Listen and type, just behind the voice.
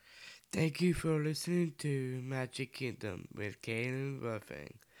Thank you for listening to Magic Kingdom with Kaylin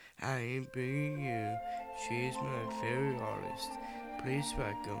Ruffin. I am bringing you She is My Favorite Artist. Please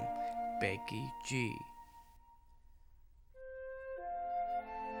welcome Becky G.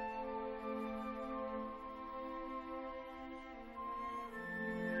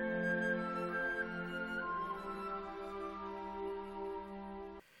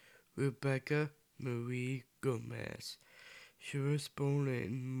 Rebecca Marie Gomez. She was born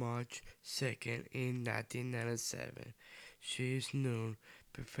on March 2nd, 1997. She is known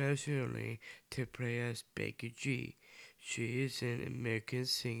professionally to play as Becky G. She is an American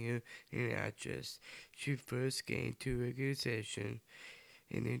singer and actress. She first gained to recognition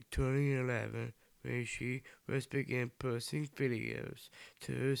in 2011 when she first began posting videos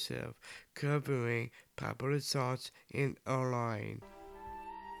to herself covering popular songs in online.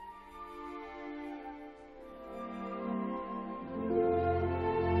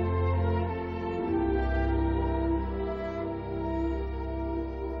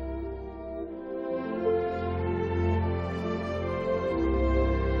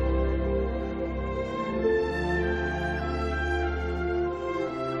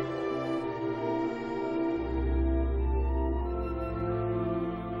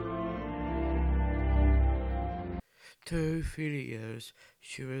 Two videos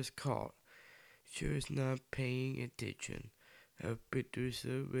she was caught. She was not paying attention. A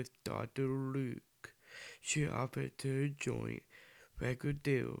producer with Dr. Luke. She offered to join record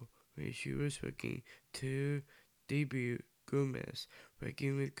deal when she was working to debut Gomez,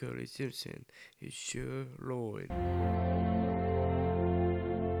 working with Cody Simpson and Sure Lloyd.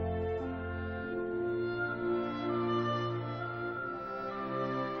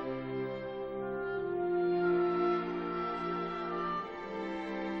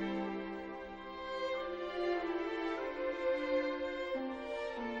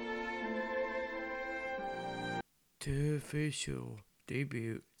 To official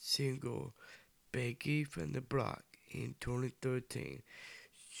debut single Becky from the Block in 2013,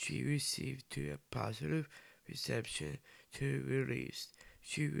 she received a positive reception to release.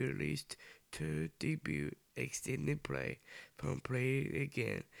 She released her debut extended play from Play It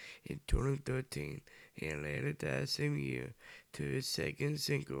Again in 2013, and later that same year to her second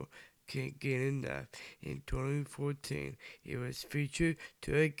single Can't Get Enough in 2014. It was featured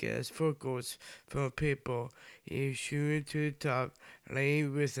to a guest vocals from Pitbull in Shooting to the Top,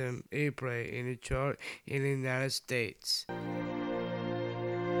 laying rhythm airplay in the chart in the United States.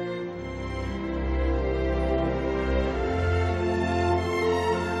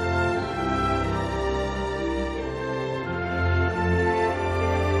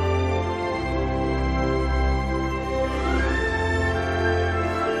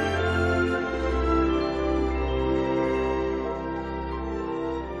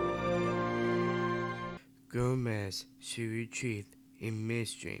 Gomez, she retreated in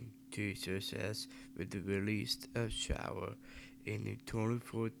mainstream to success with the release of Shower in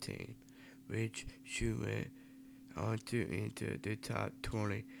 2014, which she went on to enter the top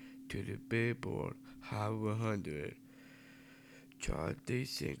 20 to the Billboard Hot 100 chart. The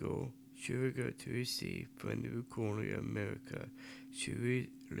single she got to receive from the Recording America. She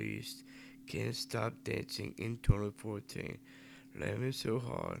released Can't Stop Dancing in 2014, Laughing So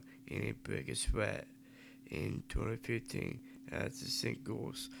Hard in a Break a Sweat in 2015 as the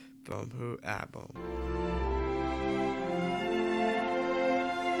singles from her album.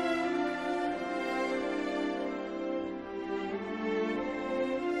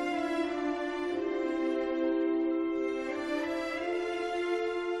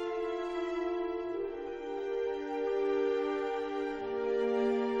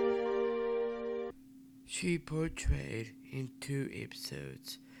 She portrayed in two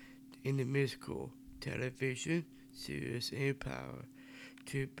episodes in the musical television series Empower,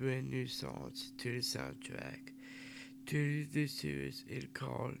 two brand new songs to the soundtrack. To the series it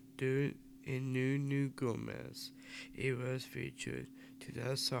called Doing a New Gomez. It was featured to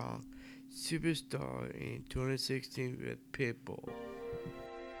that song Superstar in 2016 with Pitbull.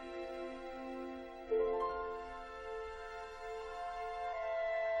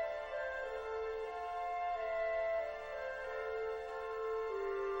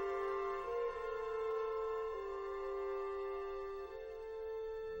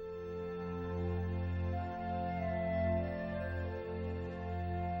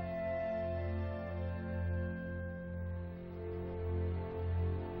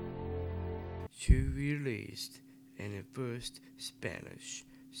 She released in the first Spanish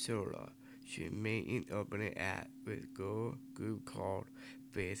solo she made an opening act with a girl group called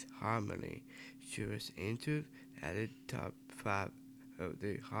Faith Harmony. She was entered at the top 5 of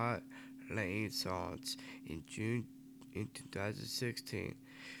the Hot Lane songs in June in 2016,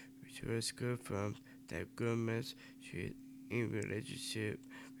 which was confirmed that Gomez she in relationship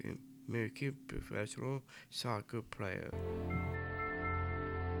with American professional soccer player.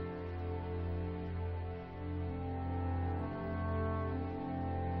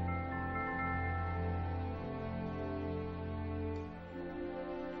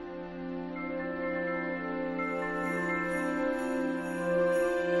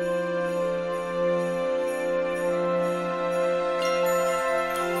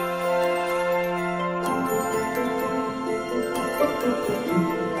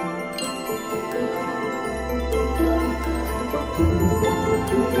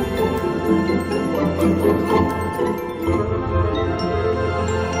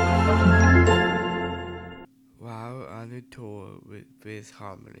 While on the tour with Fifth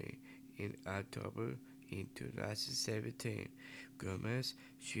Harmony in October in 2017, Gomez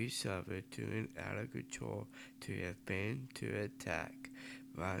she suffered to an out of control to have been to attack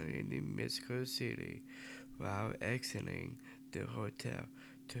while in Mexico City. While exiting the hotel,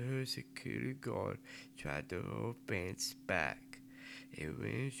 her security guard tried to hold fans back, and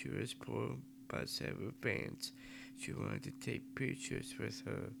when she was pulled by several fans, she wanted to take pictures with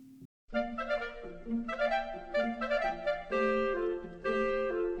her.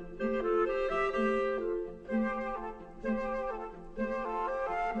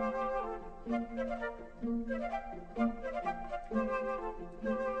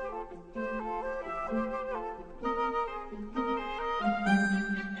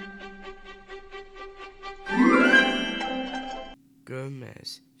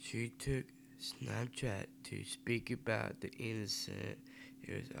 Gomez, she took Snapchat to speak about the incident.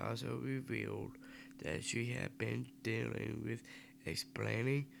 It was also revealed that she had been dealing with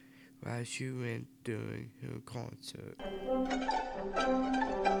explaining why she went during her concert.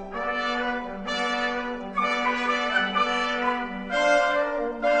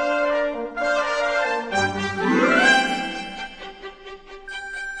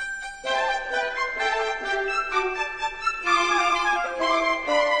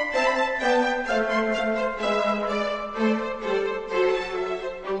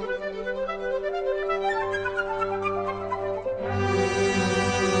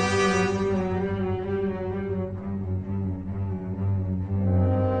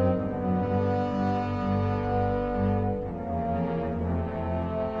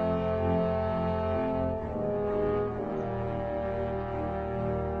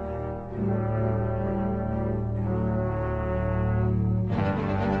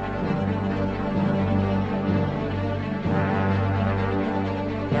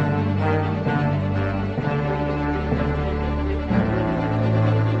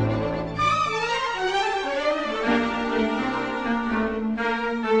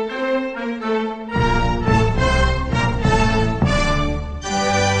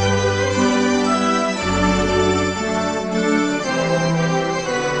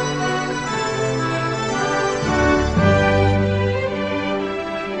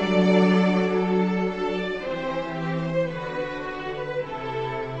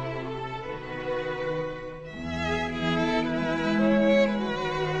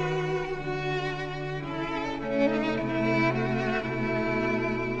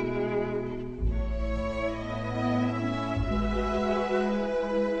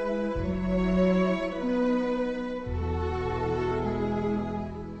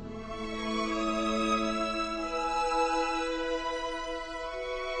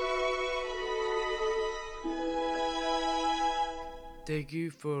 Thank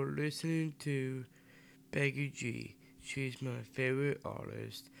you for listening to Becky G. She's my favorite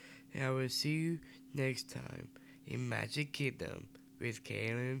artist. And I will see you next time in Magic Kingdom with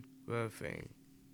Kaylin Ruffin.